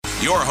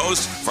your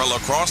host for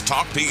Lacrosse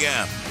Talk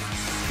PM,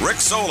 Rick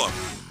Solem.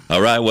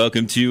 All right,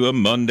 welcome to a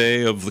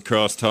Monday of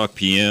Lacrosse Talk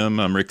PM.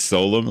 I'm Rick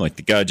Solem, like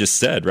the guy just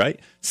said, right?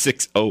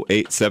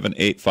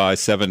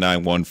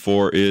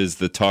 608-785-7914 is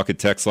the talk and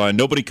text line.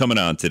 Nobody coming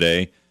on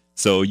today,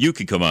 so you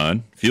can come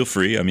on. Feel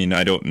free. I mean,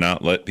 I don't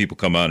not let people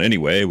come on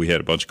anyway. We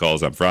had a bunch of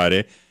calls on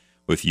Friday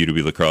with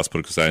UW Lacrosse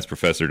political science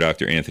professor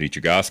Dr. Anthony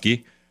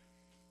Chagosky.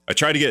 I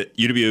tried to get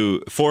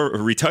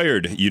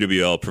retired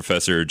UWL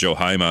professor Joe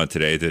Heim on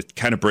today to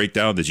kind of break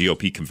down the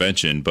GOP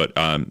convention, but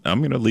I'm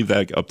going to leave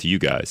that up to you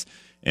guys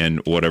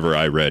and whatever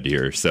I read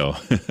here. So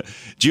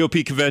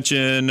GOP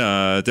convention,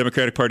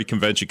 Democratic Party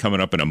convention coming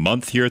up in a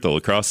month here at the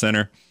Lacrosse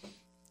Center.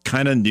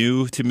 Kind of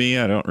new to me.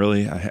 I don't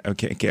really,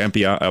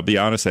 I'll be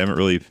honest, I haven't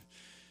really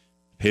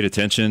paid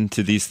attention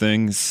to these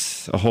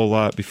things a whole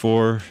lot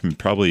before. I mean,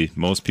 probably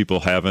most people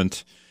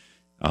haven't.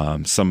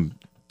 Some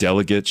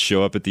delegates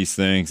show up at these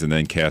things and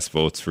then cast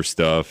votes for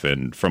stuff.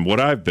 And from what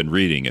I've been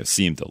reading, it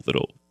seemed a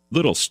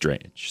little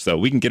strange. So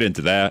we can get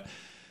into that.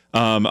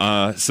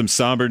 Some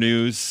somber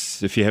news.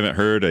 If you haven't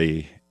heard,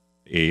 a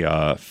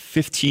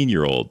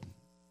 15-year-old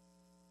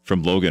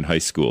from Logan High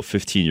School,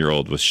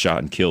 15-year-old was shot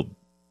and killed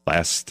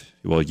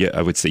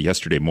I would say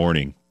yesterday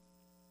morning,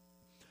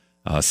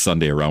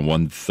 Sunday around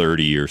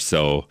 1:30 or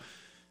so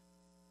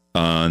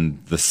on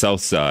the south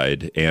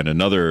side. And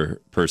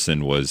another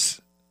person was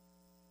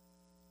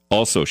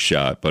also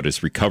shot, but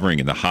is recovering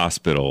in the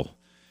hospital.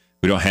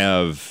 We don't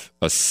have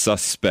a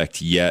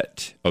suspect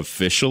yet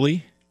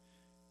officially,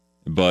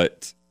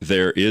 but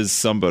there is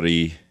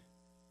somebody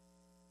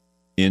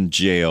in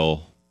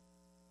jail.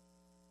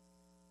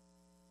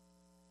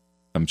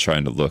 I'm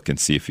trying to look and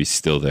see if he's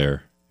still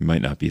there. He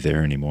might not be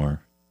there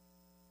anymore.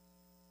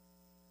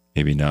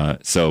 Maybe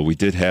not. So we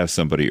did have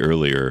somebody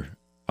earlier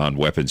on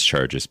weapons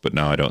charges, but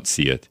now I don't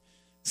see it.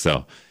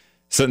 So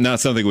not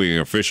something we can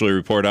officially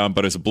report on,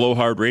 but as a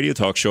blowhard radio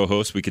talk show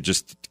host, we could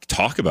just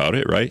talk about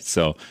it, right?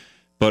 So,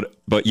 but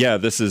yeah,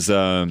 this is,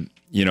 the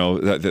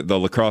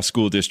La Crosse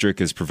School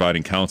District is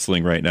providing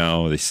counseling right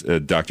now.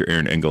 Dr.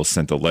 Aaron Engels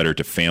sent a letter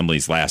to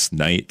families last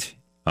night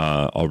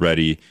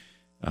already,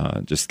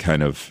 just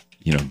kind of,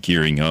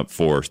 gearing up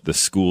for the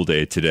school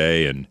day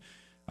today. And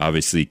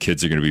obviously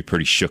kids are going to be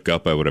pretty shook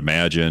up, I would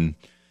imagine.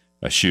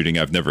 A shooting,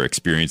 I've never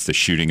experienced a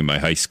shooting in my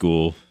high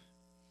school.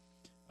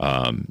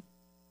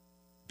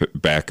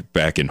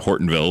 Back in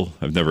Hortonville,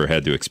 I've never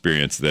had to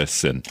experience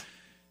this, and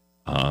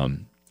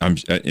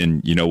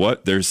you know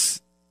what?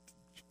 There's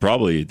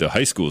probably the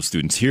high school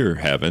students here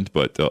haven't,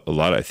 but a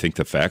lot. I think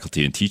the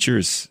faculty and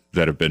teachers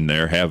that have been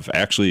there have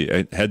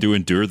actually had to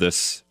endure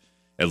this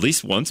at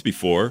least once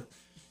before.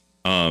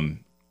 In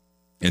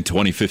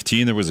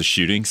 2015, there was a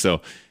shooting. So,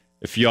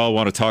 if y'all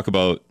want to talk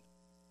about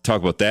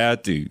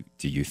that, do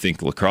you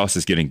think lacrosse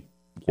is getting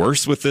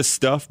worse with this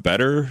stuff?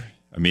 Better?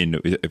 I mean,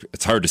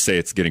 it's hard to say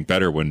it's getting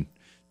better when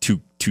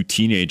two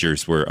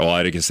teenagers were. Oh,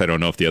 I guess I don't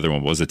know if the other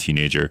one was a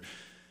teenager.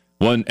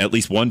 At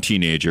least one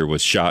teenager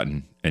was shot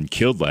and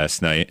killed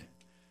last night.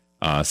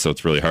 So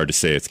it's really hard to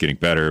say it's getting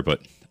better.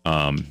 But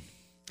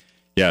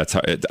yeah,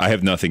 I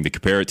have nothing to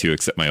compare it to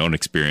except my own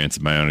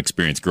experience. My own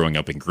experience growing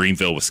up in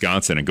Greenville,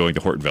 Wisconsin, and going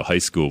to Hortonville High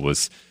School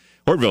was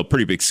Hortonville, a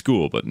pretty big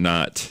school, but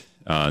not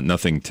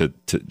nothing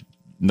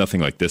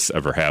like this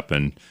ever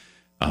happened.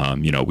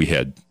 We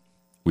had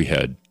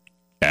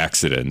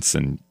accidents,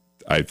 and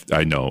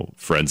I know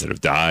friends that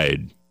have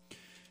died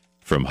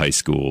from high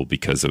school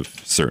because of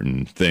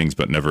certain things,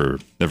 but never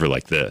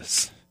like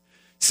this.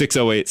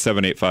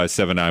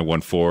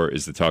 608-785-7914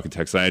 is the talk and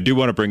text line. I do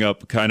want to bring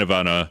up, kind of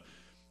on a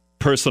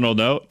personal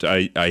note,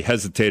 I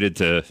hesitated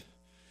to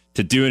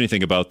do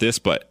anything about this,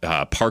 but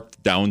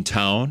parked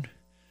downtown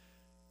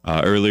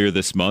earlier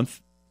this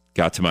month.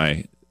 Got to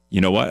my,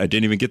 you know what? I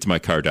didn't even get to my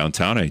car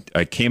downtown.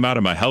 I came out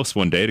of my house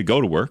one day to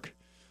go to work,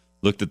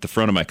 looked at the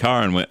front of my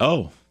car and went,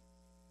 oh,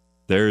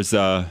 there's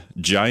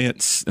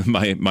giants.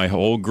 My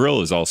whole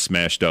grill is all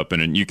smashed up,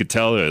 and you could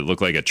tell it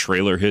looked like a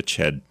trailer hitch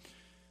had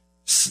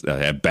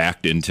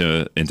backed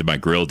into my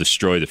grill,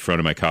 destroyed the front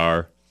of my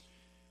car.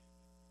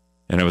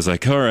 And I was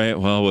like, all right,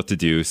 well, what to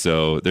do?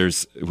 So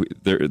there's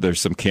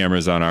some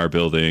cameras on our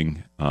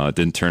building.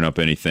 Didn't turn up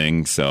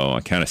anything, so I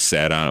kind of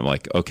sat on it. I'm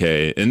like,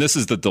 okay. And this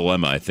is the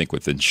dilemma, I think,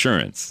 with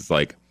insurance. It's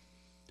like,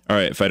 all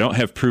right, if I don't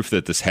have proof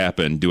that this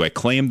happened, do I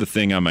claim the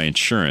thing on my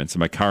insurance,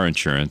 my car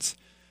insurance?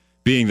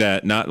 Being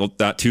that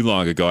not too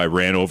long ago, I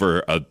ran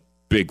over a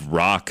big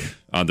rock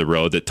on the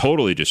road that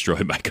totally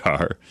destroyed my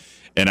car.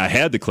 And I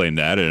had to claim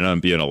that, and I'm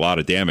being a lot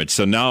of damage.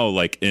 So now,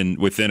 like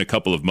within a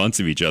couple of months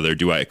of each other,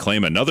 do I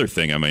claim another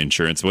thing on my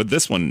insurance? Well,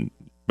 this one,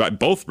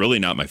 both really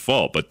not my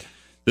fault, but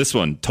this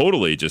one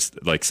totally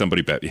just like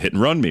somebody hit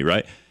and run me,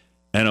 right?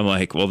 And I'm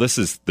like, well, this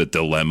is the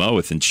dilemma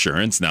with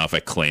insurance. Now, if I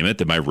claim it,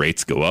 then my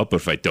rates go up. But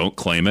if I don't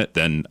claim it,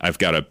 then I've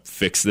got to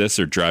fix this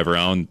or drive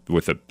around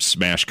with a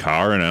smashed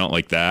car, and I don't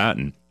like that.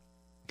 And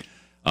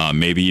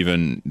maybe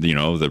even,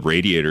 the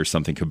radiator or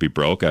something could be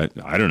broke. I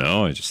don't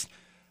know.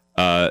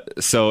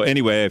 So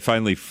anyway, I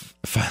finally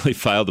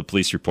filed the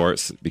police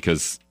reports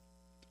because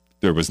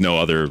there was no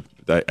other.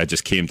 I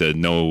just came to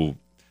no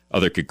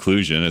other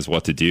conclusion as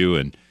what to do.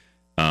 And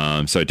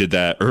so I did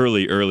that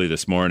early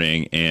this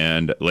morning,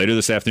 and later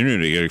this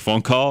afternoon I get a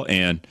phone call,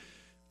 and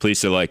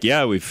police are like,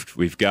 "Yeah,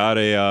 we've got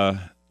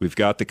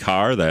the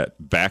car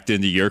that backed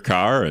into your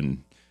car,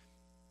 and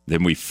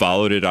then we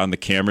followed it on the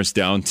cameras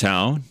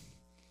downtown,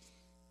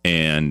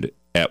 and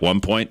at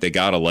one point they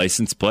got a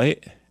license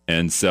plate,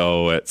 and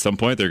so at some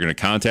point they're going to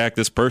contact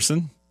this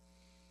person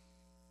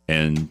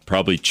and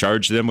probably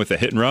charge them with a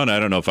hit and run." I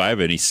don't know if I have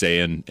any say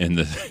in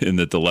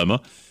the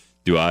dilemma.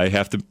 Do I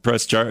have to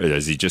press charge?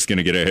 Is he just going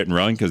to get a hit and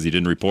run because he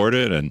didn't report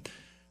it? And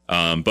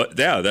but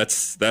yeah,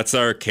 that's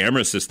our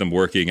camera system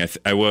working.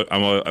 I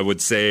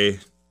would say,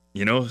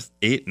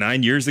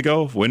 8-9 years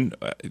ago. When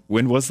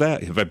was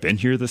that? Have I been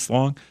here this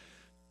long?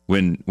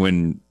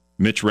 When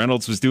Mitch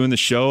Reynolds was doing the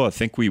show, I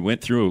think we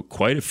went through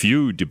quite a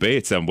few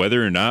debates on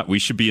whether or not we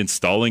should be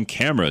installing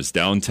cameras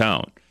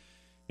downtown.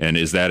 And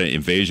is that an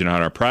invasion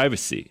on our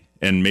privacy?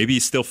 And maybe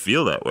you still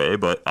feel that way,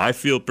 but I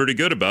feel pretty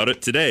good about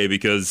it today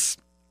because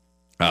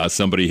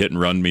somebody hit and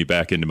run me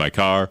back into my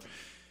car.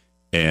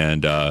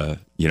 And,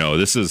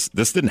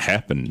 this didn't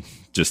happen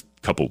just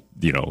a couple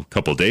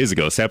days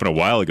ago. This happened a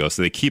while ago.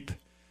 So they keep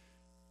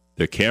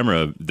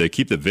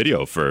the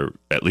video for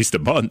at least a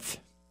month.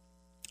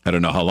 I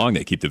don't know how long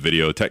they keep the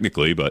video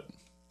technically, but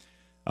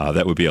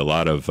that would be a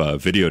lot of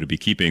video to be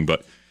keeping.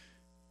 But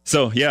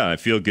so, yeah, I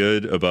feel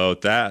good about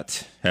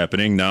that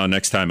happening. Now,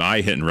 next time I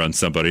hit and run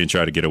somebody and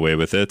try to get away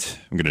with it,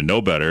 I'm going to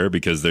know better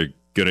because they're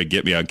going to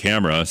get me on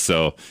camera.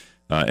 So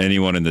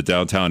anyone in the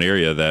downtown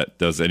area that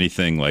does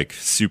anything like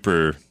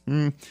super,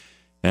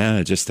 if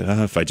I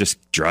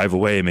just drive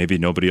away, maybe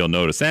nobody will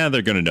notice.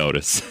 They're going to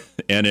notice.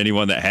 And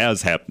anyone that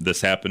has this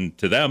happen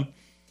to them,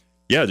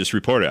 yeah, just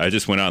report it. I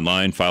just went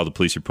online, filed a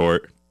police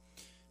report,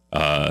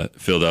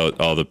 filled out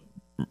all the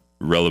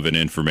relevant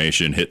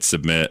information, hit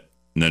submit.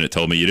 And then it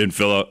told me you didn't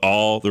fill out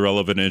all the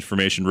relevant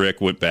information, Rick.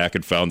 Went back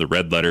and found the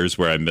red letters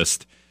where I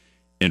missed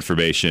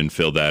information,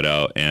 filled that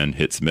out, and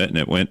hit submit. And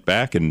it went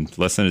back, and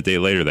less than a day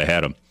later, they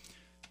had them.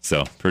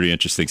 So pretty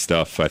interesting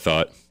stuff, I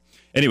thought.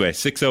 Anyway,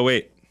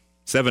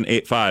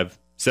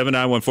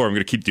 608-785-7914. I'm going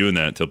to keep doing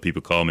that until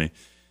people call me.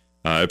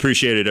 I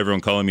appreciated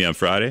everyone calling me on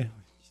Friday,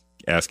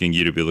 asking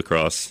UW La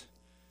Crosse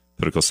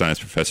political science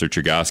professor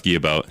Tragosky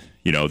about,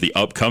 the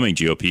upcoming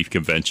GOP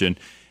convention.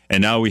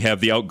 And now we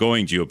have the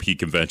outgoing GOP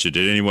convention.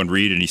 Did anyone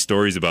read any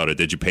stories about it?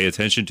 Did you pay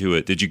attention to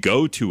it? Did you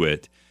go to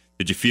it?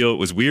 Did you feel it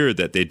was weird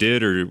that they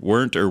did or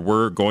weren't or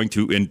were going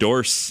to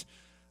endorse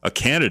a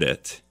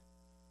candidate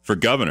for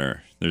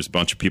governor? There's a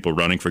bunch of people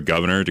running for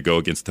governor to go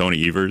against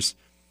Tony Evers.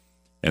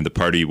 And the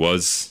party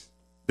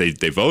they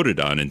voted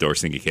on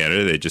endorsing a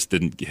candidate. They just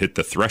didn't hit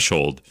the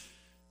threshold,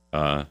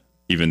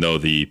 even though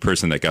the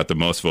person that got the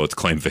most votes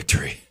claimed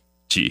victory.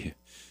 Gee,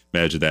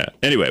 imagine that.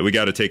 Anyway, we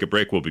got to take a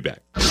break. We'll be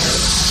back.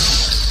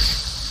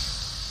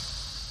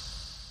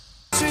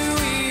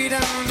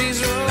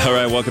 All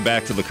right, welcome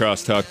back to La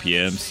Crosse Talk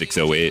PM,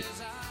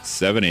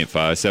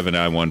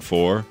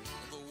 608-785-7914.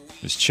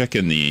 Just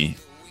checking the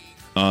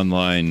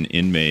online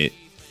inmate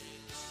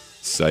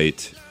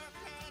site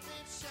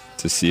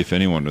to see if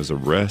anyone was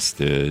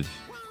arrested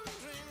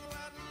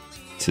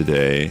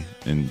today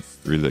in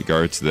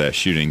regards to that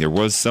shooting. There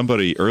was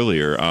somebody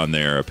earlier on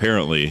there,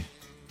 apparently.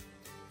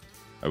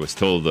 I was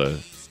told a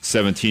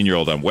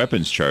 17-year-old on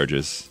weapons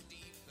charges.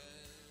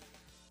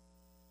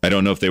 I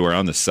don't know if they were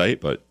on the site,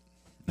 but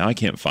now I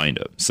can't find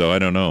him. So I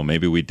don't know.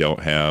 Maybe we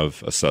don't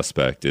have a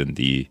suspect in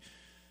the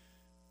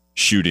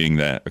shooting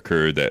that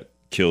occurred that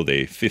killed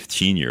a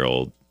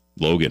 15-year-old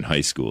Logan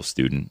High School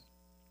student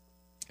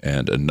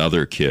and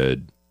another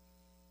kid.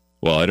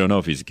 Well, I don't know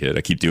if he's a kid.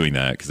 I keep doing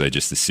that because I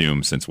just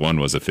assume since one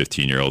was a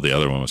 15-year-old, the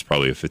other one was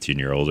probably a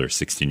 15-year-old or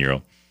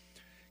 16-year-old.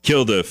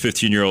 Killed a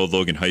 15-year-old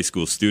Logan High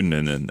School student,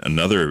 and then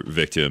another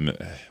victim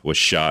was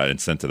shot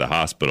and sent to the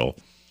hospital.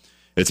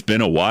 It's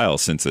been a while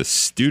since a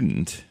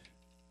student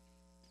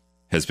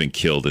has been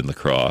killed in La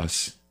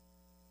Crosse,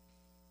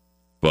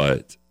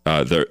 but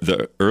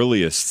the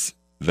earliest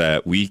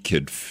that we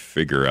could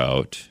figure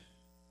out,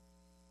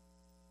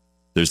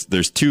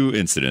 there's two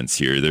incidents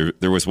here.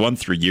 There was one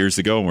 3 years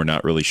ago, and we're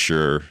not really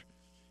sure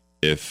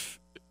if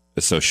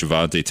so.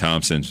 Shavante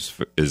Thompson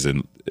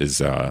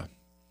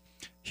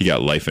he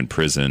got life in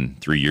prison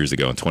 3 years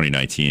ago in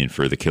 2019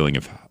 for the killing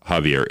of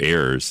Javier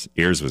Ayers.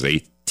 Ayers was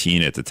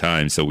 18 at the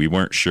time, so we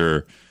weren't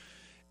sure.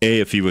 A,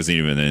 if he wasn't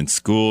even in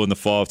school in the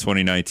fall of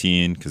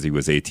 2019 because he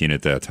was 18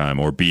 at that time,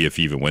 or B, if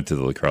he even went to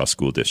the La Crosse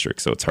School District.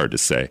 So it's hard to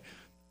say.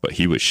 But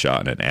he was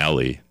shot in an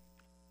alley,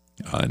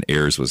 and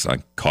Ayers was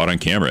caught on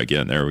camera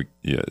again.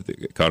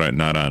 Caught on,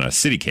 not on a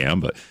city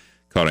cam, but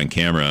caught on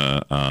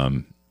camera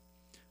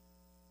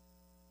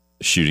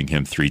shooting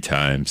him 3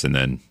 times and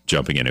then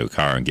jumping into a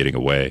car and getting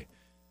away.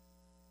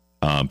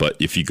 But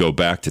if you go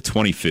back to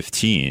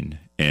 2015,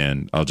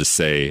 and I'll just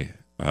say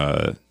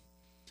the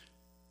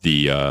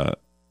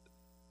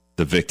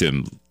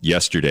victim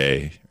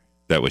yesterday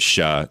that was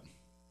shot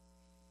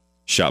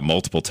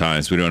multiple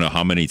times. We don't know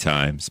how many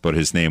times, but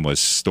his name was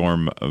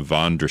Storm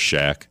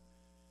Vondrashak,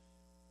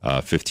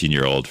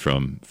 15-year-old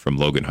from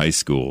Logan High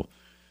School.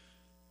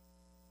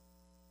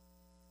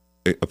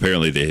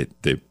 apparently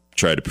they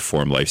tried to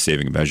perform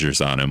life-saving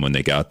measures on him when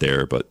they got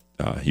there, but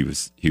he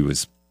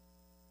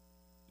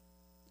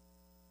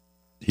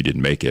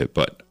didn't make it.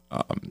 But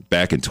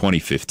back in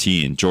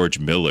 2015, George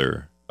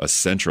Miller, a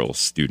Central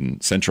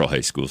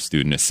High School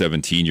student, a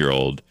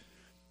 17-year-old.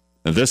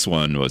 Now this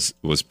one was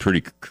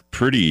pretty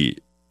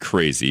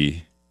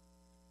crazy.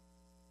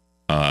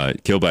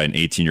 Killed by an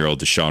 18-year-old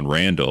Deshaun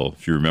Randall.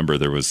 If you remember,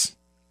 there was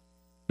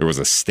a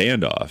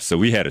standoff. So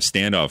we had a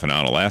standoff in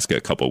Alaska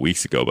a couple of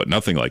weeks ago, but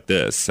nothing like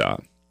this.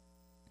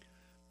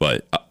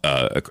 But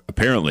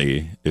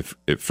apparently, if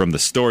from the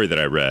story that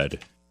I read,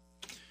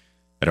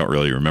 I don't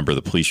really remember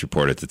the police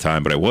report at the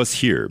time, but I was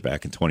here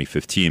back in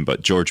 2015.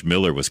 But George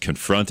Miller was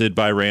confronted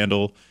by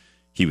Randall.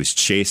 He was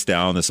chased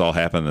down. This all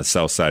happened on the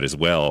south side as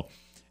well,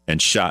 and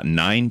shot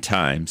 9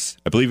 times.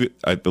 I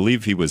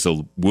believe he was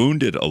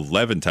wounded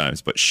 11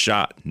 times, but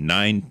shot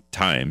 9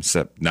 times,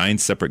 9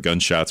 separate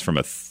gunshots from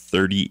a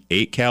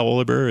 .38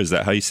 caliber. Is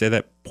that how you say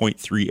that?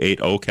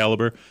 .380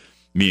 caliber.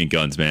 Me and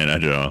guns, man. I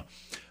don't know.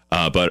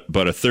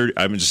 But a 30.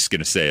 I'm just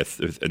gonna say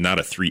not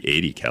a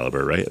 .380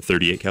 caliber, right? A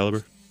 .38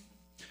 caliber.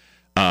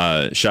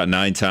 Shot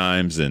 9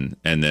 times, and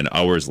then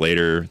hours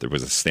later there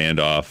was a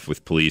standoff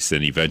with police,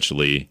 and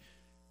eventually,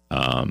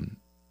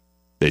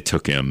 they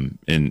took him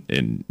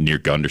in near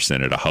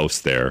Gunderson at a house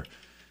there,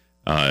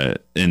 and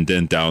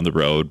then down the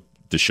road,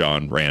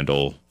 Deshaun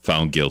Randall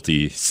found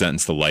guilty,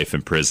 sentenced to life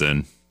in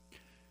prison.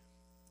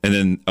 And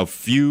then a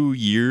few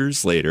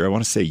years later, I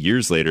want to say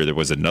years later, there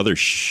was another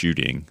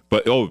shooting.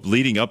 But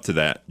leading up to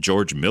that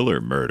George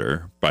Miller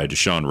murder by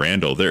Deshaun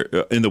Randall, there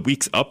in the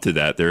weeks up to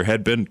that, there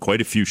had been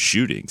quite a few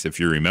shootings, if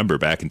you remember,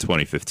 back in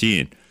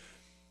 2015.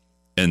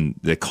 And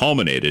they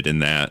culminated in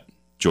that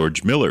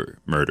George Miller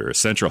murder, a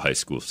Central High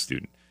School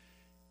student.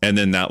 And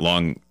then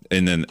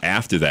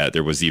after that,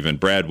 there was even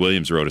Brad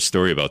Williams wrote a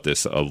story about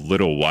this a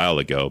little while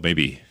ago,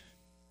 maybe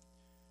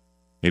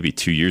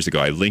 2 years ago.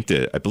 I linked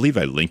it. I believe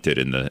I linked it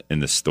in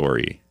the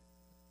story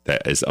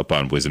that is up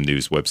on Wisdom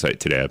News website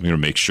today. I'm going to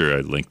make sure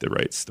I link the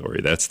right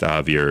story. That's the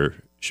Javier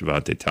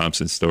Shavante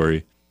Thompson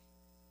story.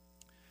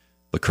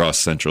 La Crosse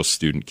Central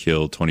student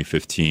killed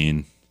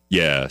 2015.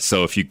 Yeah.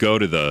 So if you go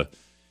to the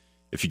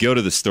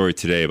story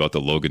today about the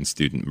Logan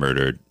student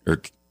murdered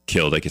or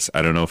killed, I guess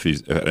I don't know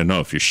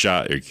if you're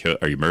shot or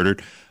are you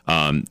murdered.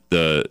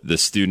 The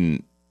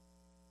student.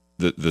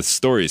 The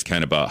story is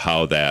kind of about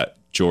how that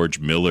George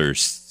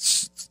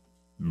Miller's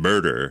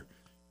murder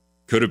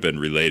could have been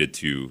related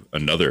to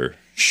another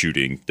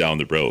shooting down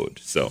the road.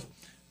 So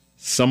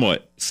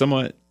somewhat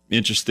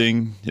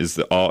interesting.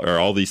 Are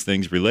all these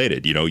things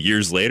related?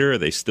 Years later, are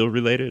they still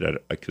related?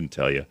 I couldn't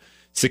tell you.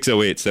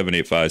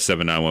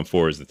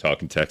 608-785-7914 is the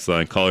talking text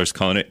line. Callers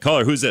calling it.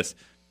 Caller, who's this?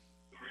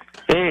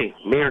 Hey,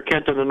 Mayor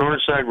Kent on the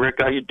north side. Rick,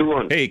 how you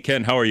doing? Hey,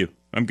 Ken, how are you?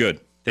 I'm good.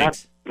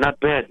 Thanks. Not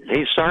bad.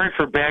 Hey, sorry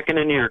for backing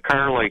into your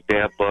car like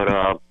that,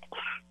 but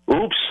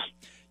oops.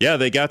 Yeah,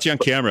 they got you on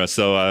camera.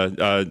 So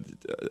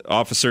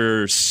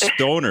Officer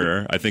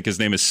Stoner, I think his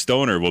name is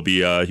Stoner, will be,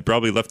 he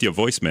probably left you a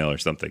voicemail or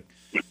something.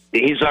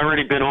 He's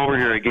already been over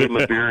here. I gave him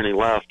a beer and he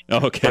left.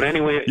 Okay. But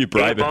anyway, you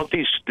bribe him. About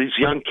these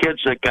young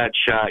kids that got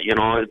shot,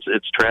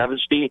 it's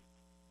travesty.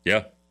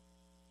 Yeah.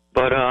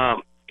 But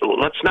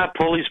let's not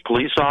pull these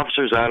police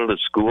officers out of the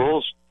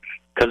schools,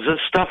 because this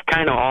stuff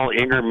kind of all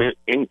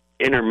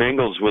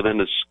intermingles within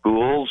the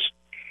schools.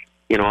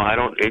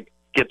 It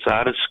gets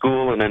out of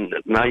school, and then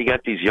now you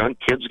got these young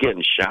kids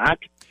getting shot.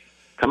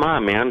 Come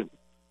on, man.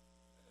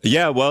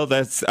 Yeah, well,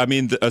 that's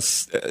the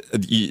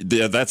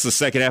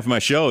second half of my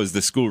show is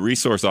the school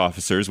resource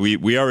officers.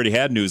 We already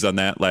had news on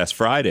that last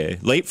Friday,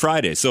 late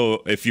Friday.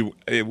 So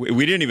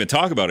we didn't even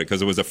talk about it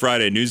because it was a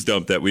Friday news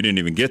dump that we didn't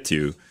even get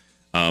to.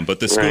 But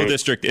the school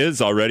district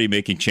is already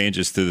making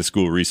changes to the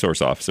school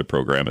resource officer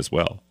program as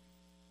well.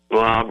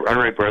 Well, all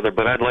right, brother,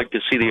 but I'd like to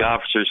see the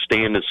officers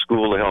stay in the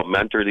school to help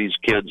mentor these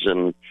kids,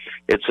 and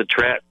it's a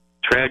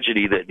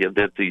tragedy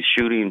that these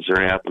shootings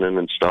are happening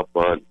and stuff,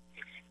 but,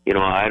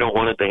 I don't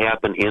want it to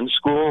happen in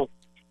school.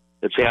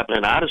 It's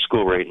happening out of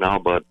school right now,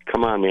 but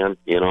come on, man,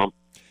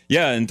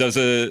 Yeah, and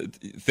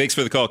thanks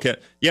for the call, Ken.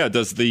 Yeah,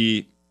 does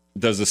a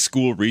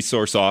school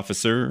resource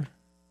officer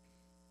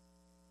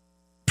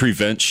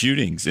prevent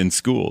shootings in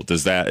school?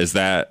 Is that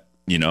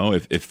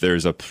if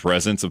there's a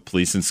presence of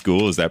police in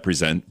school, does that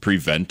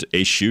prevent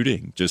a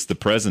shooting? Just the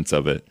presence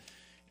of it,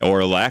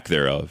 or a lack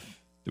thereof?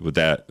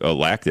 A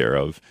lack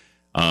thereof?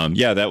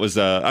 Yeah, that was.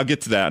 I'll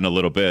get to that in a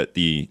little bit.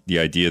 The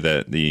idea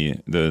that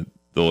the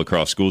La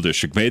Crosse School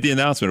District made the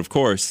announcement. Of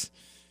course,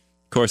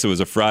 it was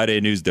a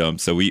Friday news dump,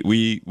 so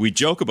we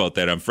joke about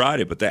that on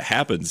Friday, but that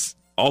happens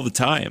all the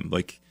time.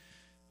 Like,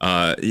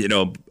 a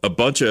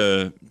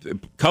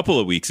couple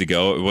of weeks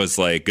ago, it was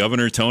like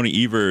Governor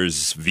Tony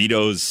Evers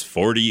vetoes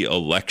 40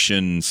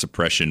 election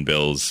suppression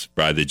bills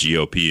by the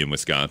GOP in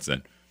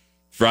Wisconsin.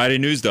 Friday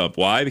news dump.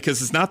 Why?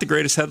 Because it's not the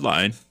greatest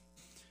headline.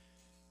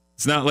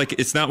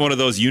 It's not one of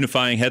those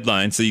unifying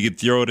headlines, so you could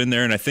throw it in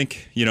there. And I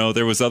think,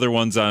 there was other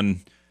ones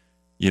on,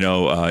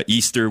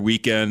 Easter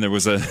weekend. There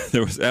was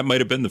that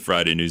might have been the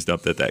Friday news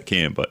dump that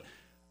came, but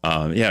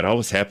Yeah, it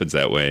always happens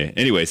that way.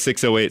 Anyway,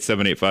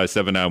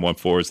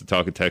 608-785-7914 is the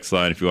talk and text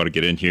line if you want to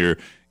get in here.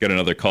 Got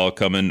another call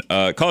coming.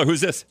 Caller,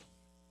 who's this?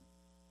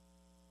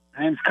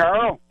 My name's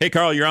Carl. Hey,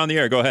 Carl, you're on the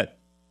air. Go ahead.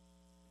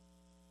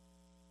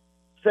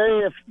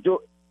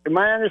 Am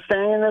I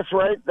understanding this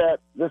right, that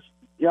this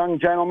young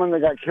gentleman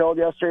that got killed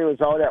yesterday was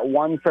out at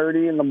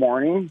 1:30 in the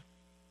morning?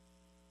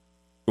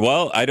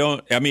 Well,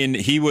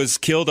 he was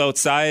killed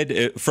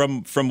outside.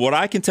 From what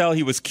I can tell,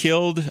 he was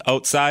killed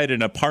outside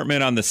an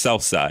apartment on the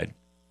south side.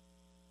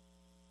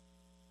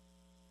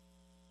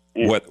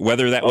 Yeah.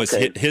 Whether that was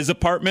his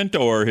apartment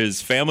or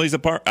his family's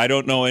apartment, I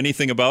don't know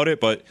anything about it.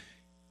 But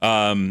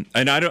and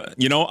I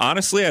don't,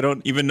 honestly, I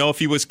don't even know if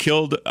he was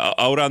killed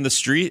out on the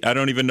street. I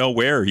don't even know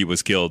where he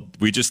was killed.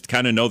 We just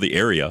kind of know the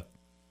area.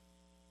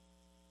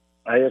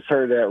 I just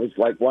heard that it was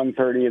like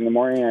 1:30 in the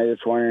morning. I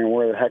just wondering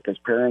where the heck his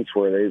parents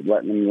were. They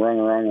letting him run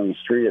around on the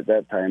street at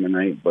that time of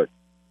night. But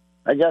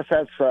I guess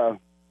that's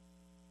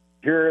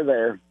here or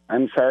there.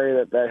 I'm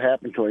sorry that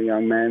happened to a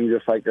young man,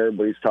 just like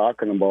everybody's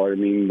talking about.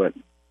 But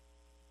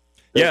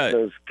this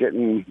is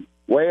getting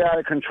way out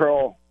of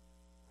control.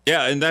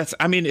 Yeah, and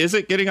is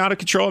it getting out of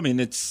control?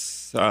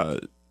 It's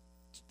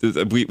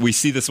we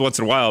see this once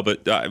in a while,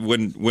 but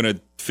when a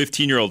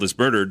 15-year-old is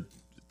murdered,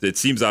 it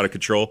seems out of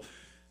control.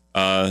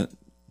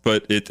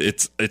 But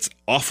it's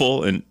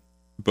awful,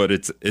 but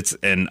it's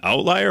an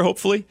outlier.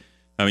 Hopefully,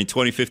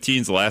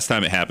 2015 is the last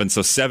time it happened.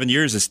 So 7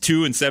 years is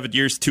 2 and 7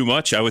 years too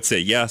much. I would say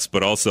yes,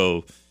 but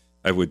also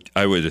I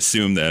would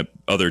assume that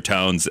other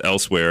towns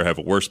elsewhere have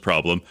a worse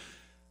problem.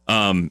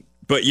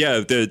 But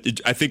yeah,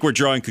 I think we're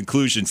drawing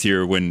conclusions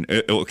here. When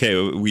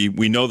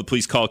we know the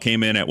police call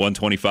came in at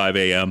 1:25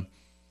 a.m.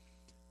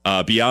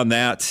 Beyond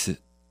that,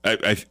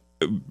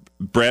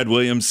 Brad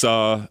Williams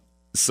saw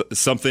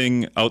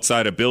something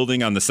outside a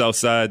building on the south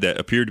side that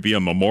appeared to be a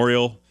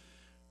memorial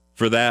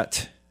for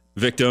that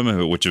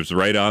victim, which was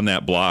right on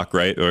that block,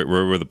 right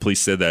where the police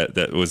said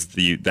that was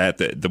the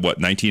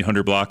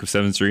 1900 block of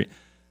 7th Street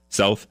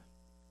South.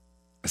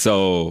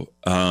 So,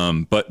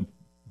 but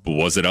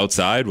was it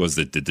outside?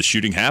 Did the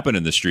shooting happen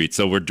in the street?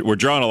 So we're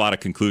drawing a lot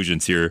of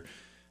conclusions here,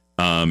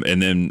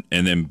 and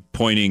then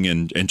pointing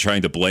and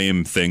trying to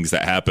blame things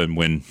that happen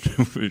when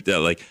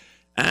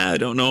I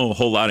don't know a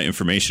whole lot of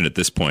information at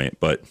this point,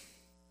 but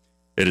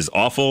it is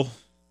awful.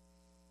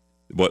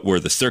 What were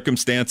the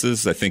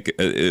circumstances? I think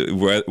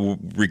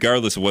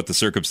regardless of what the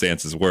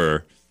circumstances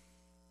were,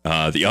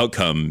 the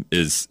outcome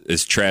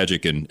is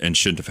tragic and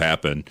shouldn't have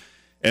happened.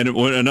 And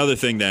another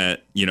thing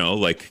that,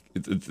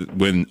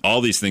 when all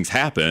these things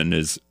happen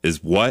is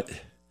what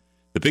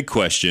the big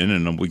question,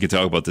 and we can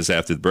talk about this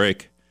after the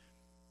break,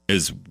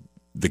 is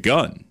the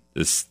gun.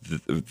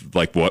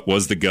 What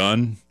was the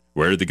gun?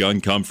 Where did the gun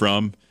come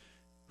from?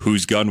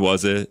 Whose gun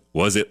was it?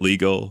 Was it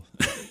legal?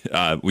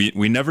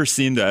 We never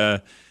seem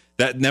to.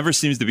 That never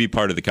seems to be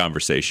part of the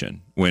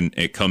conversation when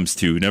it comes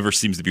to. Never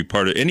seems to be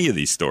part of any of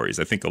these stories.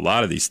 I think a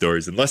lot of these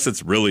stories, unless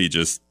it's really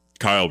just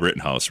Kyle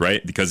Rittenhouse,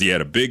 right? Because he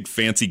had a big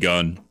fancy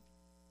gun.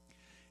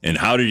 And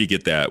how did he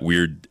get that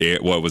weird,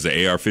 what was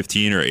it,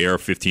 AR-15 or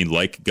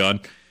AR-15-like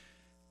gun?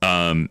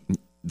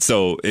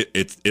 So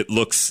it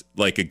looks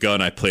like a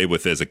gun I played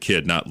with as a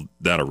kid, not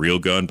a real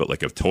gun, but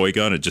like a toy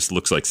gun. It just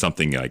looks like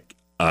something like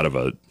out of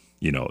a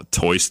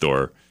toy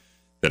store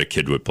that a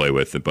kid would play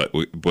with. But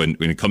when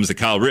it comes to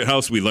Kyle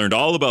Rittenhouse, we learned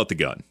all about the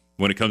gun.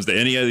 When it comes to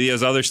any of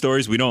these other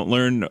stories, we don't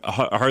learn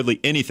hardly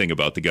anything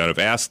about the gun. I've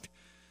asked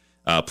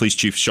Police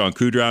Chief Sean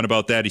Kudron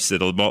about that. He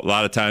said a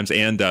lot of times,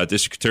 and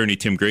District Attorney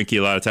Tim Grinke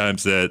a lot of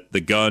times, that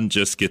the gun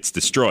just gets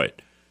destroyed.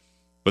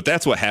 But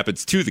that's what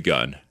happens to the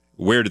gun.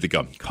 Where did the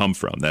gun come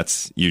from?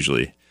 That's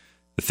usually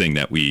the thing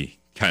that we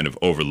kind of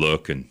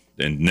overlook and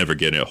never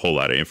get a whole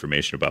lot of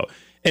information about.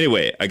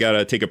 Anyway, I got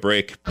to take a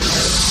break.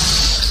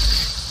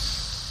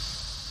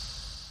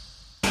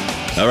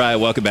 All right,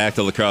 welcome back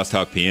to La Crosse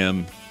Talk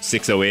PM.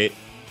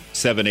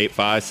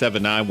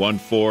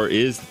 608-785-7914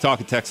 is the talk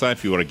and text line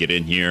if you want to get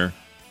in here.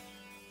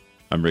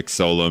 I'm Rick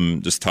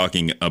Solom, just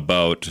talking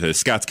about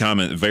Scott's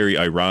comment, very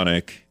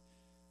ironic.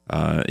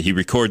 He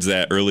records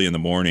that early in the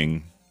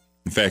morning.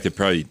 In fact, it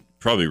probably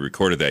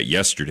recorded that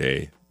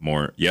yesterday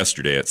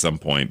at some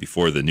point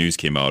before the news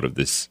came out of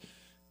this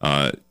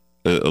a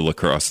La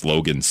Crosse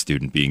Logan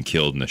student being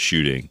killed in a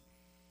shooting.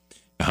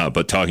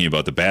 But talking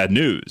about the bad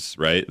news,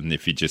 right? And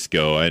if you just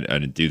go, I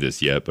didn't do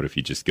this yet, but if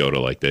you just go to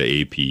like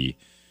the AP,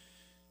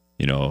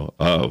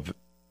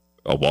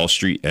 Wall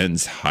Street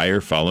ends higher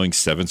following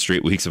 7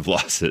 straight weeks of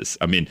losses.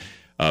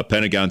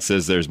 Pentagon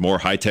says there's more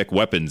high-tech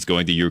weapons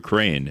going to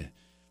Ukraine.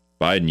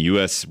 Biden,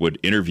 U.S. would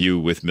interview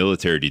with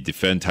military to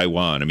defend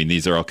Taiwan.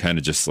 These are all kind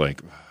of just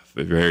like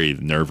very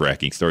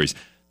nerve-wracking stories.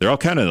 They're all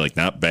kind of like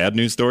not bad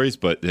news stories,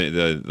 but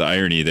the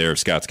irony there of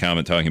Scott's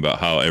comment talking about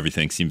how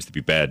everything seems to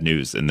be bad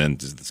news, and then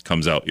this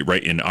comes out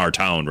right in our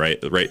town, right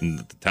in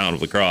the town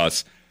of La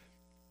Crosse.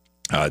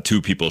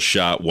 2 people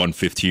shot, one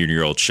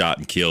 15-year-old shot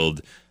and killed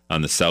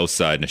on the south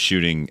side in a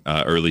shooting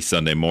early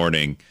Sunday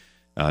morning.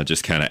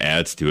 Just kind of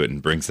adds to it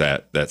and brings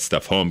that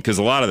stuff home, because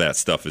a lot of that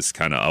stuff is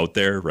kind of out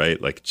there, right?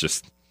 Like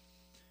just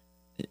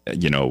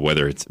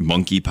whether it's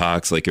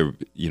monkeypox, like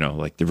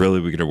really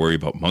we're going to worry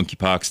about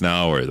monkeypox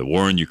now, or the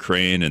war in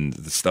Ukraine, and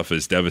the stuff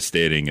is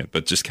devastating,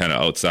 but just kind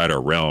of outside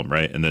our realm,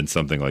 right? And then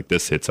something like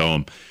this hits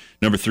home.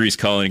 Number 3 is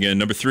calling again.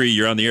 Number 3,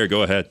 you're on the air.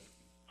 Go ahead.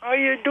 How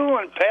you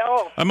doing,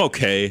 pal? I'm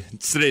okay.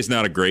 Today's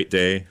not a great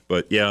day,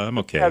 but yeah, I'm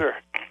okay. Better.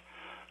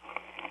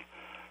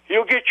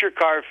 You'll get your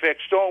car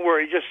fixed. Don't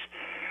worry.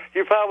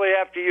 You probably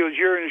have to use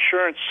your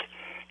insurance,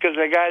 because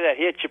the guy that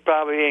hit you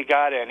probably ain't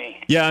got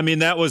any. Yeah, I mean,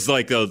 that was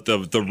like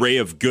the ray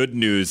of good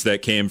news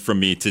that came from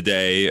me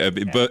today.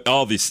 But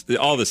all this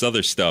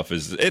other stuff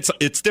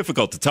it's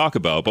difficult to talk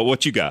about. But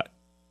what you got?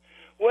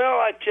 Well,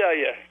 I tell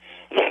you,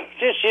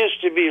 this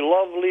used to be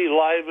lovely,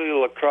 lively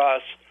La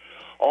Crosse,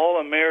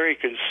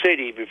 all-American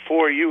city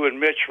before you and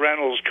Mitch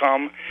Reynolds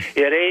come.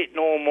 It ain't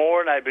no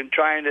more, and I've been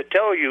trying to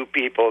tell you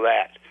people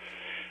that.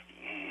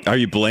 Are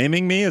you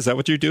blaming me? Is that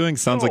what you're doing?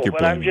 Sounds like you're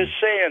blaming me. But I'm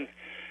just saying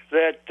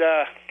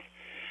that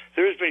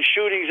there's been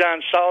shootings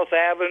on South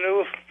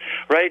Avenue,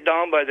 right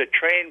down by the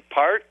train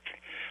park.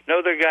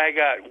 Another guy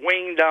got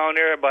winged down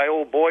there by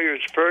old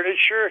Boyer's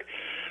Furniture.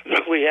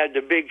 We had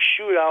the big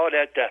shootout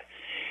at the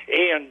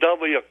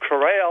A&W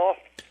Corral.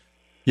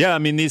 Yeah, I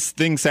mean, these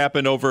things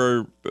happen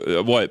over,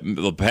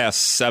 the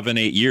past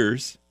 7-8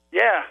 years.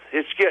 Yeah,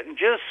 it's getting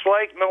just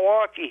like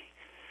Milwaukee.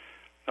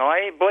 Now, I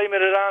ain't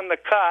blaming it on the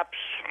cops.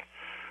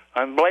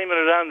 I'm blaming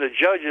it on the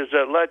judges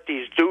that let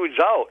these dudes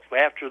out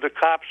after the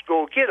cops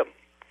go get them.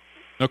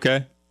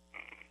 Okay.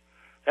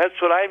 That's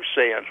what I'm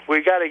saying.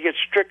 We got to get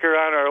stricter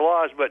on our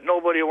laws, but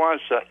nobody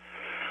wants to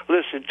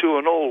listen to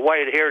an old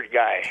white-haired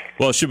guy.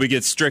 Well, should we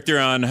get stricter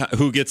on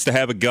who gets to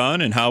have a gun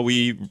and how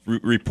we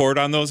report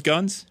on those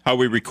guns? How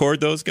we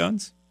record those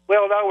guns?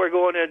 Well, now we're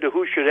going into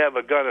who should have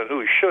a gun and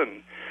who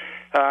shouldn't.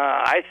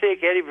 I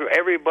think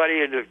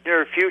everybody in the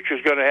near future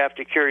is going to have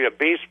to carry a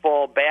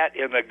baseball bat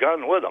and a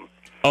gun with them.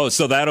 Oh,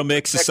 so that'll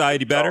make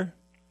society better?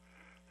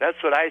 That's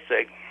what I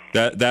think.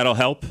 That'll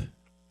help?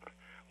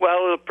 Well,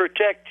 it'll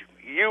protect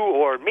you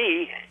or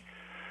me.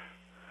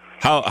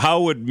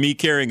 How would me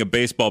carrying a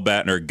baseball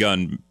bat and a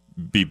gun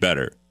be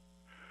better?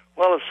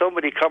 Well, if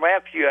somebody come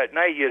after you at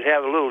night, you'd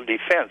have a little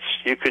defense.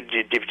 You could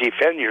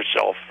defend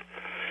yourself.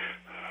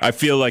 I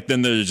feel like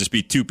then there'd just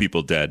be 2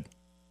 people dead.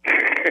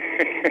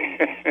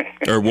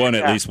 Or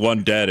at least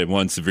one dead and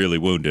one severely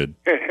wounded.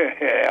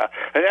 Yeah.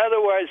 And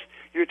otherwise,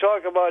 you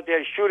talk about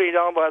that shooting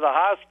down by the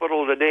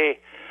hospital today.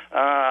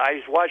 I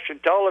was watching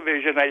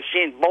television. I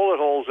seen bullet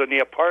holes in the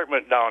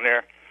apartment down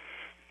there.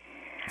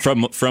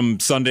 From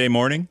Sunday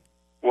morning?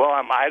 Well,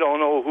 I don't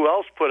know who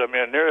else put them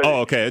in there.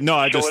 Oh, okay. No,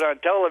 I just... showed on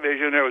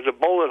television there was a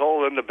bullet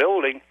hole in the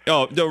building.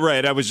 Oh, no,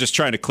 right. I was just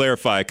trying to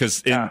clarify,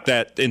 because in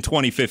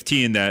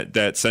 2015,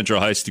 that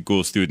Central High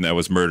School student that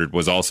was murdered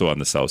was also on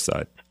the south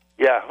side.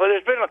 Yeah. Well,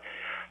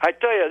 I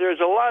tell you,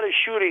 there's a lot of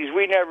shootings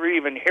we never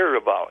even hear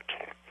about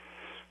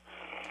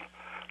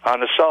on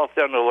the south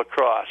end of La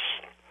Crosse.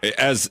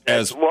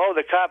 Well,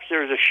 the cops,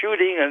 there's a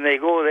shooting, and they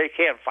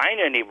can't find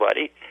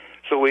anybody,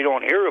 so we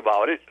don't hear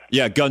about it.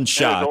 Yeah,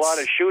 gunshots. There's a lot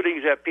of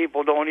shootings that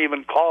people don't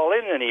even call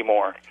in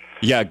anymore.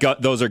 Yeah,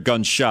 those are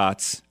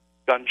gunshots.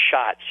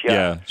 Gunshots, yeah.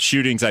 Yeah,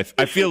 shootings. I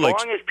feel like...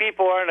 As long as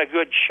people aren't a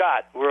good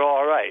shot, we're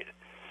all right.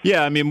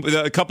 Yeah, I mean,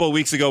 a couple of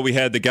weeks ago, we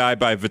had the guy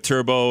by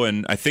Viterbo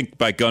and I think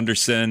by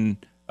Gunderson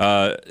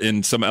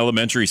in some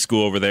elementary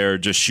school over there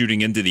just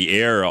shooting into the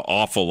air an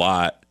awful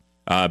lot.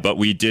 But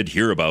we did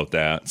hear about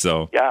that.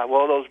 So yeah,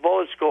 well, those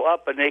bullets go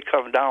up and they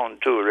come down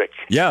too, Rick.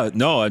 Yeah,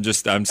 no,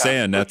 I'm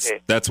saying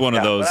that's one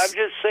of those. But I'm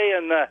just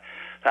saying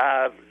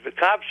the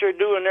cops are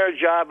doing their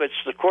job. It's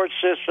the court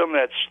system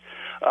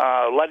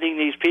that's letting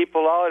these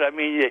people out. I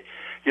mean,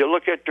 you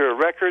look at their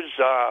records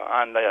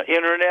on the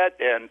internet,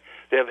 and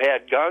they've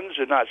had guns.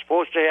 They're not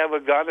supposed to have a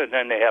gun, and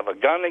then they have a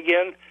gun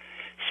again.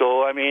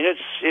 So, I mean,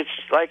 it's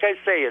like I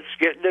say, it's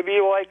getting to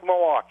be like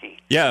Milwaukee.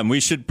 Yeah, and we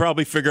should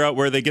probably figure out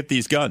where they get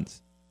these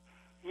guns.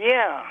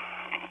 Yeah.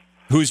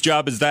 Whose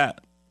job is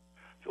that?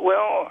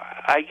 Well,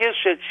 I guess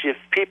it's if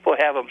people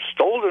have them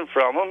stolen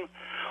from them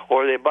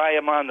or they buy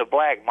them on the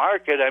black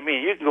market. I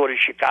mean, you can go to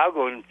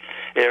Chicago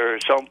or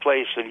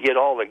someplace and get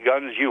all the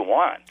guns you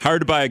want.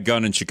 Hard to buy a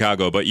gun in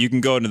Chicago, but you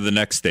can go into the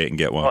next state and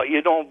get one. Well,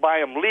 you don't buy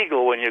them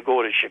legal when you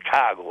go to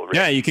Chicago. Right?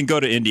 Yeah, you can go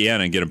to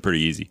Indiana and get them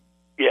pretty easy.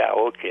 Yeah,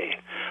 okay.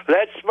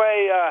 That's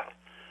my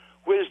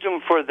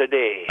wisdom for the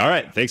day. All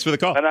right, thanks for the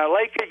call. And I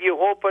like it you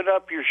open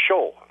up your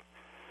show.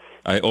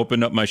 I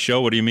opened up my show?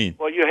 What do you mean?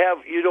 Well, you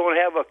don't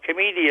have a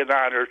comedian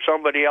on or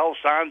somebody else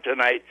on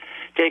tonight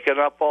taking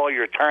up all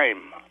your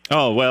time.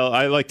 Oh, well,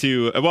 I like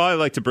to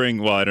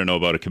bring, I don't know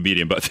about a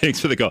comedian, but thanks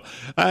for the call.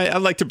 I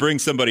like to bring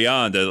somebody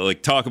on to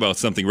talk about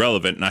something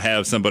relevant, and I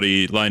have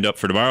somebody lined up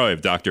for tomorrow. I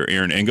have Dr.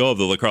 Aaron Engel of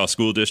the La Crosse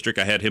School District.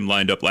 I had him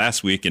lined up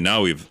last week, and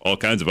now we have all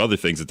kinds of other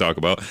things to talk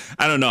about.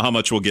 I don't know how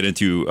much we'll get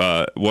into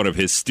one of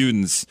his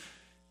students,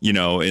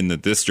 in the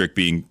district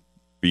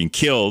being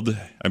killed.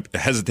 I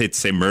hesitate to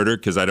say murder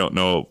because I don't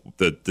know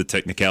the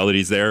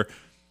technicalities there.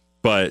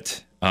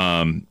 But,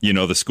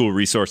 the school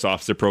resource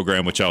officer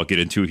program, which I'll get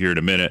into here in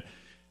a minute,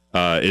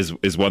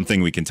 is one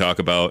thing we can talk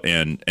about.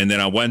 And then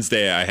on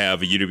Wednesday, I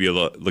have a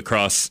UW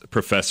lacrosse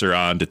professor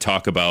on to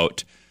talk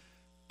about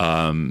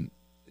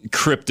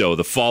crypto,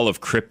 the fall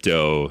of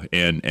crypto,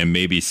 and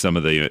maybe some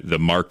of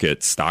the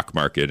stock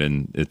market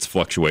and its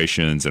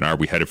fluctuations, and are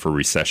we headed for a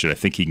recession? I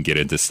think he can get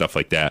into stuff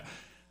like that.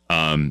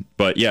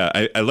 But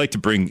yeah, I like to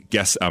bring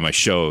guests on my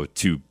show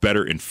to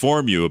better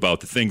inform you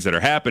about the things that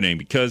are happening,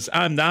 because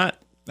I'm going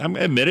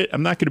to admit it,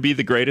 I'm not going to be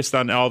the greatest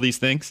on all these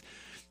things.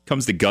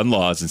 Comes to gun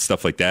laws and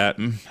stuff like that,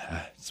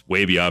 it's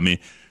way beyond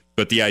me.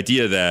 But the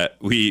idea that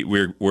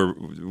we're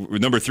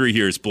number 3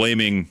 here is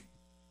blaming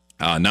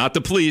not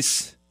the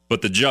police,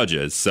 but the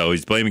judges. So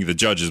he's blaming the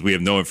judges. We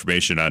have no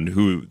information on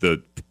who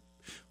the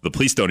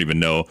police don't even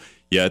know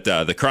yet.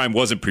 The crime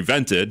wasn't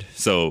prevented.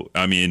 So,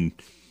 I mean,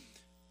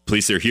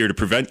 police are here to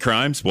prevent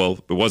crimes. Well,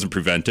 it wasn't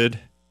prevented.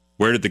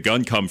 Where did the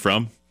gun come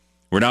from?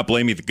 We're not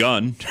blaming the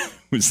gun.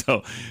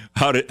 So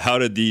how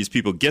did these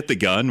people get the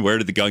gun? Where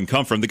did the gun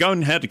come from? The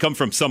gun had to come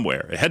from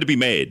somewhere. It had to be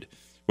made.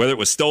 Whether it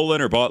was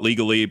stolen or bought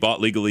legally,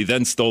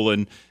 then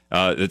stolen.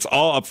 It's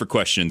all up for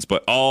questions,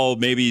 but all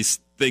maybe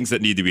things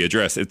that need to be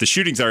addressed. If the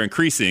shootings are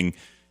increasing,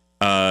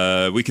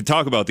 we could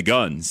talk about the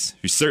guns.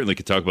 We certainly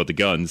could talk about the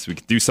guns. We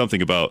could do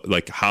something about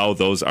like how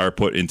those are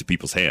put into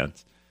people's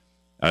hands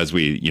as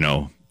we,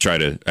 try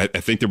to.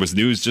 I think there was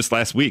news just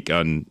last week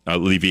on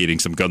alleviating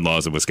some gun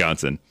laws in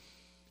Wisconsin.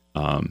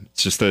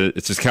 It's just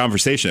a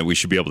conversation that we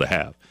should be able to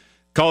have.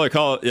 Caller,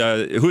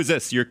 who is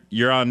this?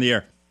 You're on the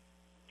air.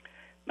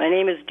 My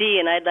name is Dee,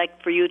 and I'd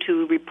like for you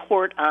to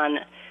report on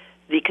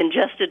the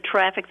congested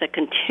traffic that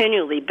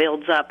continually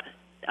builds up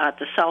at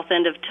the south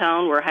end of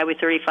town, where Highway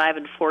 35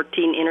 and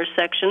 14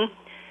 intersection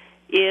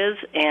is,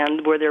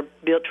 and where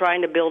they're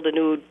trying to build a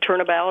new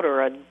turnabout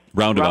or a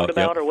roundabout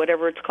yep. or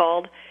whatever it's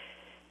called.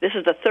 This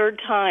is the third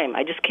time.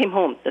 I just came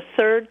home. The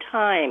third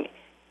time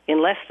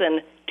in less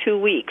than 2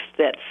 weeks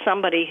that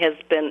somebody has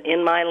been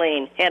in my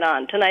lane head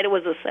on. Tonight it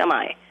was a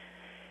semi.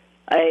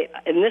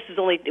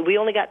 We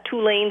only got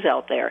 2 lanes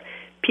out there.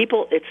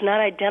 People, it's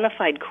not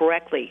identified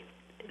correctly.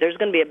 There's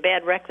going to be a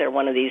bad wreck there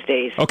one of these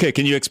days. Okay,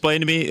 can you explain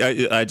to me?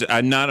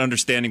 I'm not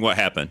understanding what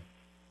happened.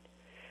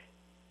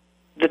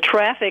 The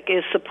traffic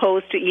is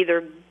supposed to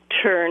either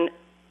turn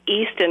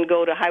east and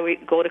go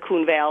to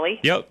Coon Valley.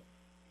 Yep.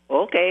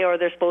 Okay, or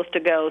they're supposed to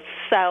go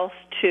south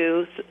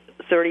to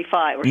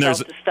 35 or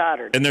south to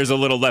Stoddard. And there's a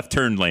little left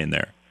turn lane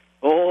there.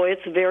 Oh,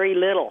 it's very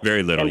little.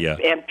 Very little, yeah.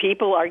 And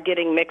people are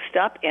getting mixed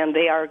up, and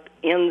they are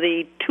in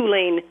the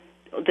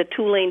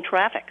two-lane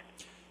traffic.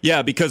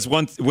 Yeah, because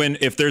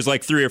if there's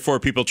like 3 or 4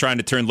 people trying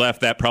to turn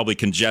left, that probably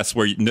congests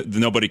where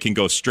nobody can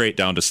go straight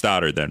down to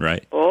Stoddard then,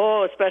 right?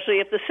 Oh, especially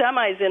if the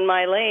semi's in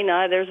my lane,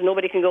 there's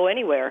nobody can go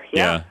anywhere.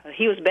 Yeah.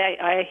 He was back.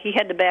 He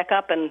had to back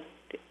up, and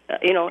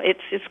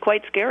it's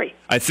quite scary.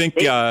 I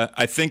think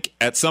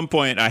at some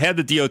point I had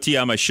the DOT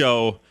on my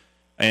show,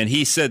 and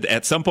he said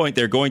at some point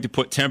they're going to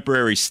put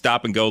temporary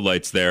stop-and-go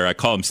lights there. I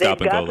call them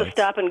stop-and-go lights. They've got the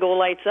stop-and-go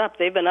lights up.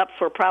 They've been up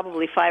for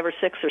probably 5 or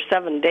 6 or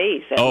 7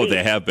 days at least.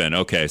 They have been.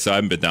 Okay, so I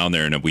haven't been down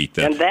there in a week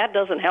then. And that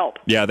doesn't help.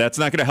 Yeah, that's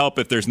not going to help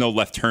if there's no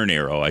left turn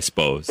arrow, I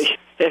suppose.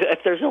 If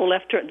there's no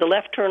left turn, the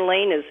left turn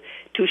lane is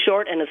too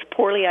short and is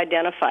poorly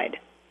identified.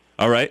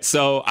 All right,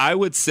 so I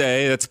would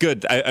say that's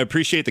good. I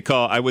appreciate the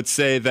call. I would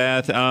say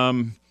that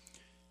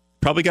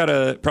probably got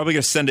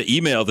to send an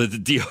email to the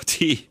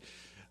DOT.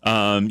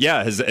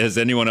 Has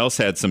anyone else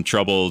had some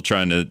trouble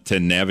trying to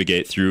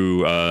navigate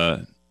through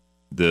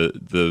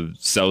the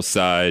South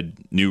Side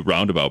new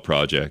roundabout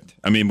project?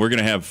 I mean, we're going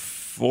to have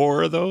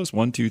 4 of those.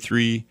 1, 2,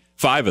 3,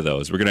 5 of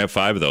those. We're going to have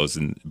 5 of those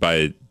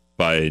by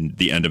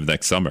the end of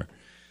next summer.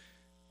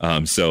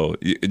 So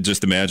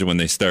just imagine when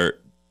they start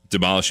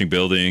demolishing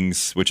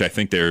buildings, which I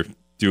think they're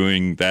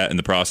doing that in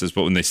the process,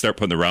 but when they start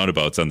putting the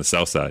roundabouts on the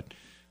South Side,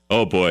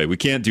 oh boy, we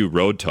can't do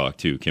road talk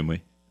too, can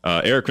we?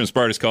 Eric from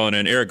Sparta's calling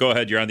in. Eric, go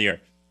ahead. You're on the air.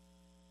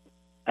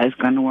 I was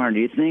kind of wondering,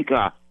 do you think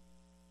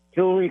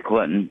Hillary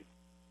Clinton,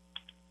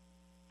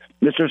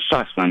 Mr.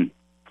 Sussman,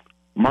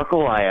 Mark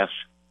Elias,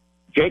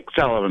 Jake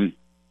Sullivan,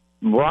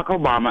 Barack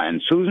Obama,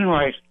 and Susan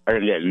Rice are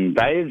going to get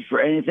indicted for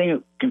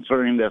anything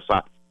concerning this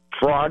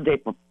fraud they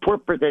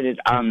perpetrated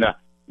on the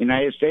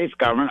United States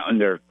government on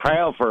their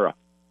trial for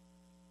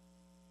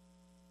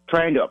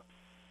trying to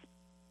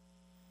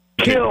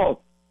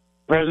kill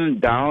President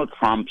Donald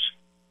Trump's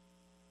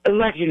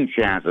election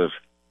chances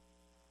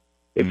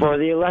before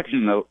the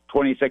election, the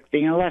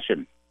 2016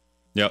 election.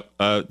 Yeah,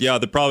 they're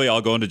probably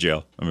all going to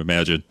jail, I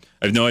imagine.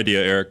 I have no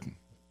idea, Eric.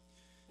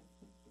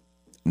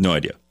 No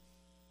idea.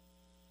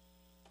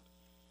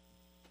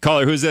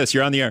 Caller, who's this?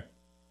 You're on the air.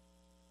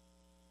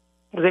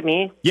 Is it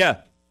me? Yeah.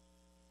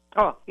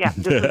 Oh, yeah,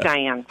 this is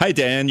Diane. Hi,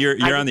 Diane.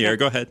 You're on the air.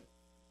 Go ahead.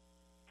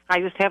 I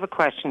just have a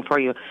question for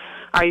you.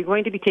 Are you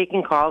going to be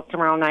taking calls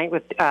tomorrow night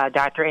with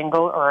Dr.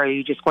 Engel, or are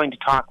you just going to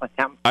talk with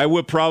him? I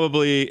will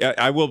probably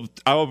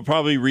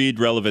read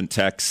relevant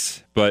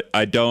texts, but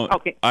I don't.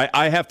 Okay.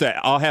 I'll have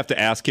to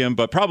ask him,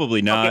 but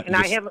probably not.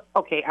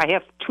 Okay, and I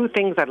have 2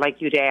 things I'd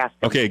like you to ask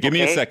him. Okay, give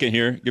me a second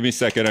here. Give me a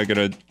second.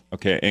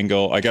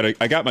 Engel. I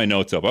got my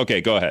notes up.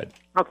 Okay, go ahead.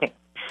 Okay.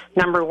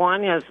 Number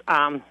one is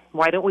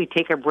why don't we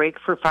take a break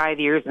for 5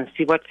 years and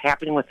see what's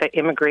happening with the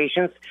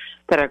immigrations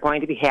that are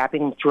going to be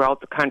happening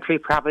throughout the country,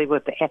 probably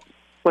with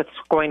what's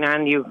going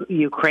on in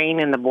Ukraine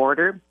and the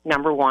border.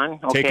 Number one,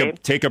 okay.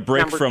 Take a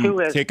break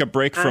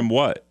from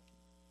what?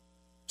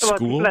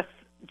 School. Let's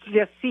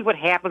just see what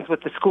happens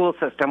with the school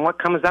system. What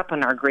comes up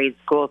in our grade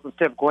schools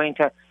instead of going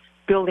to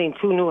building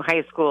 2 new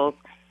high schools,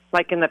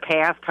 like in the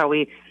past, how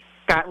we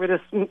got rid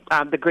of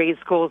the grade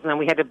schools and then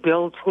we had to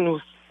build 2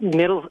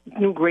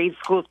 new grade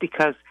schools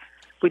because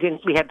we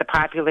had the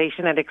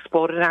population that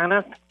exploded on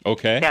us.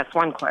 Okay. That's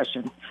one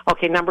question.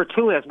 Okay, number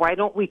 2 is why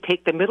don't we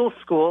take the middle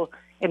school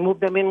and move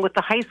them in with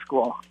the high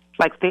school,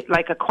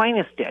 like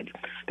Aquinas did?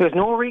 There's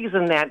no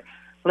reason that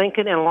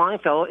Lincoln and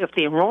Longfellow, if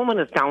the enrollment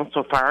is down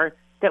so far,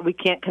 that we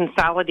can't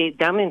consolidate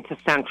them into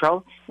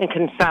Central and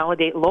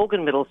consolidate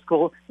Logan Middle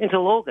School into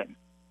Logan.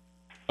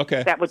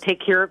 Okay. That would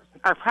take care of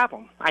our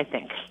problem, I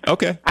think.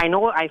 Okay. I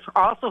know I've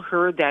also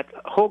heard that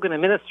Hogan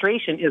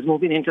administration is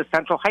moving into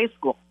Central High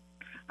School.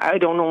 I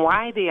don't know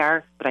why they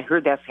are, but I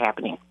heard that's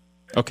happening.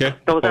 Okay.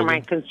 Those are my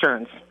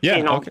concerns. Yeah,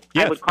 okay.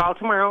 Yeah. I would call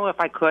tomorrow if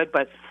I could,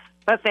 but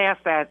let's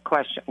ask that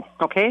question,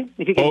 okay?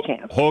 If you get a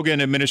chance.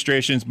 Hogan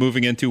administration's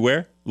moving into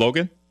where?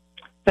 Logan?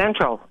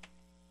 Central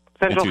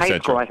High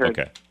School, I heard.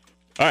 Okay.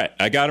 All right.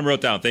 I got them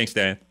wrote down. Thanks,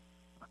 Dan.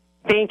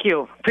 Thank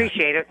you.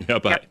 Appreciate it. Yeah,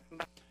 bye. Yep.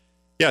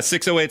 Yeah,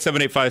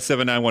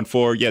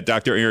 608-785-7914. Yeah,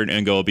 Dr. Aaron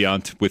Engel will be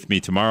on with me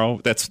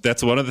tomorrow.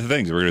 That's one of the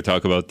things. We're going to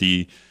talk about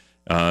the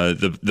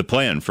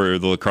plan for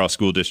the La Crosse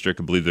School District.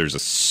 I believe there's a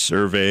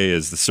survey.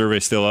 Is the survey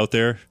still out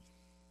there?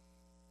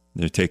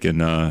 They're taking,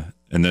 and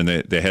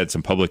then they had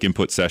some public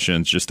input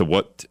sessions just to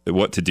what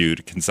to do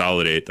to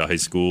consolidate the high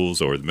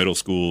schools or the middle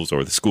schools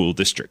or the school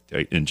district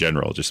in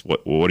general. Just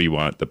what do you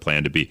want the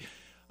plan to be?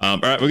 All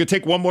right, we're going to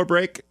take one more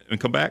break and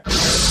come back.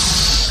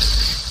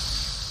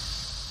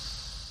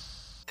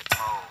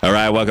 All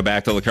right, welcome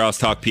back to La Crosse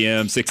Talk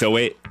PM,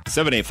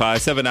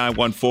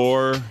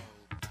 608-785-7914.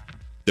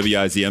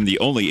 WIZM, the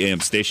only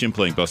AM station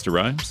playing Busta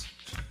Rhymes.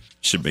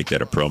 Should make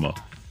that a promo.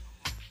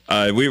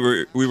 We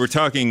were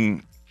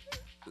talking.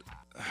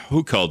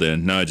 Who called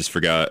in? No, I just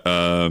forgot.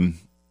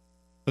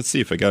 Let's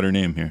see if I got her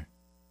name here.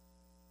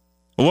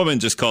 A woman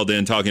just called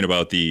in talking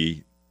about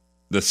the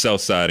South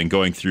Side and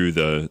going through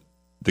the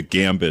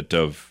gambit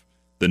of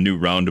the new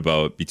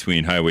roundabout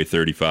between Highway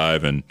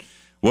 35 and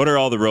what are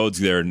all the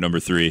roads there? Number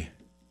 3.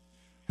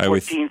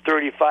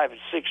 1435 and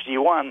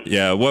 61.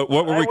 Yeah, what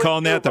were we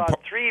calling that?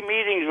 About 3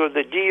 meetings with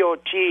the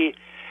DOT,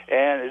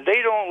 and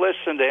they don't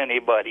listen to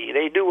anybody.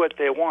 They do what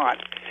they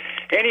want.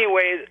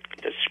 Anyway,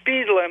 the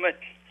speed limit,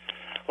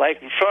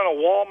 like in front of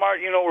Walmart,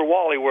 you know where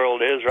Wally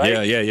World is,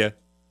 right? Yeah.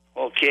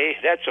 Okay,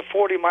 that's a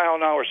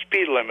 40-mile-an-hour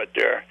speed limit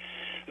there.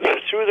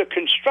 Through the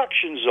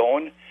construction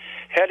zone,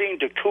 heading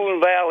to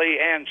Coon Valley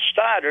and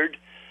Stoddard,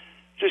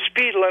 the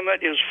speed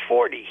limit is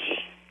 40.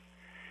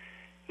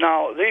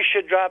 Now, they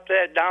should drop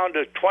that down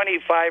to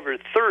 25 or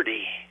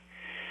 30.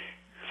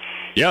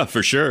 Yeah,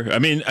 for sure. I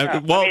mean,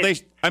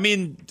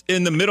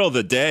 in the middle of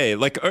the day,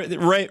 like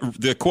right,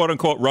 the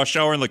quote-unquote rush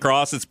hour in La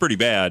Crosse, it's pretty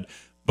bad.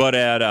 But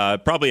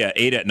at probably at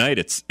 8 at night,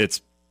 it's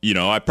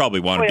I probably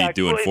want to be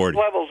doing 40.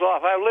 It levels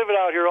off. I've lived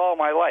out here all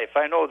my life.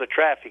 I know the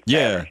traffic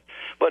patterns.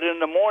 But in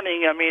the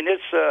morning, I mean,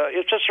 it's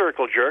a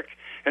circle jerk,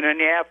 and in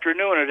the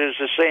afternoon, it is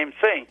the same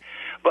thing.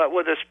 But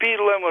with a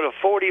speed limit of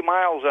 40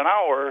 miles an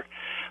hour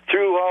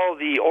through all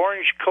the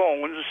orange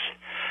cones,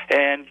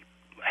 and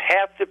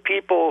half the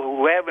people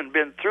who haven't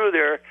been through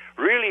there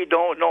really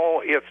don't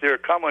know if they're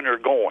coming or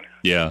going.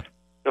 Yeah.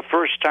 The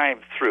first time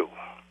through.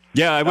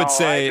 Yeah, I would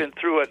say I've been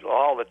through it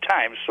all the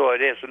time, so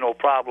it is no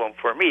problem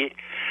for me.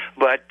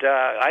 But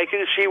I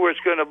can see where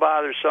it's going to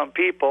bother some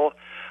people,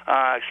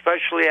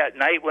 especially at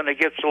night when it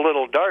gets a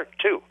little dark,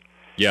 too.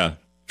 Yeah,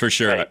 for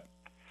sure.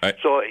 Right?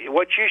 So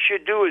what you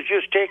should do is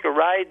just take a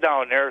ride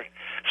down there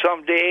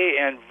someday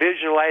and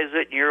visualize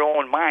it in your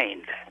own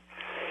mind.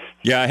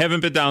 Yeah, I haven't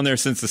been down there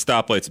since the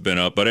stoplight's been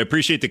up, but I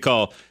appreciate the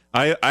call.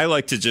 I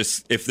like to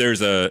just if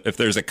there's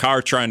a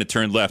car trying to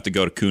turn left to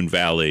go to Coon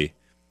Valley,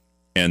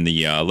 and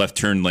the left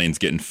turn lane's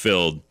getting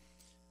filled,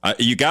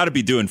 you got to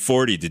be doing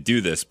 40 to do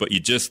this. But you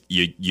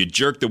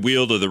jerk the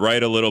wheel to the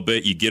right a little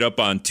bit. You get up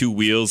on 2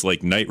 wheels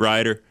like Knight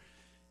Rider,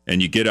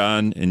 and you get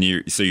on, and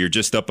you're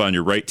just up on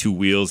your right 2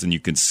 wheels, and you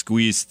can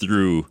squeeze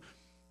through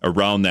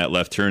around that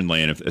left turn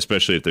lane,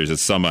 especially if there's a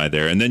semi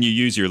there. And then you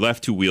use your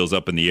left 2 wheels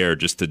up in the air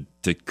just to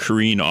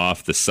careen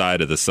off the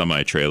side of the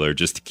semi-trailer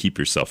just to keep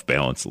yourself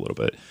balanced a little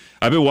bit.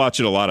 I've been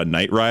watching a lot of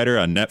Knight Rider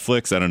on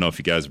Netflix. I don't know if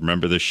you guys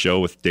remember this show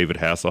with David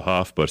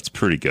Hasselhoff, but it's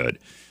pretty good.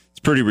 It's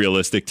pretty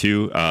realistic,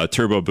 too.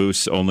 Turbo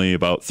boosts only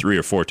about 3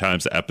 or 4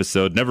 times an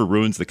episode. Never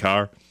ruins the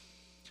car.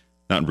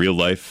 Not in real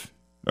life.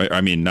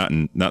 I mean, not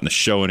in the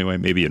show anyway.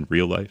 Maybe in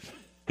real life.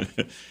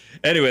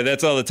 Anyway,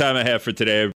 that's all the time I have for today.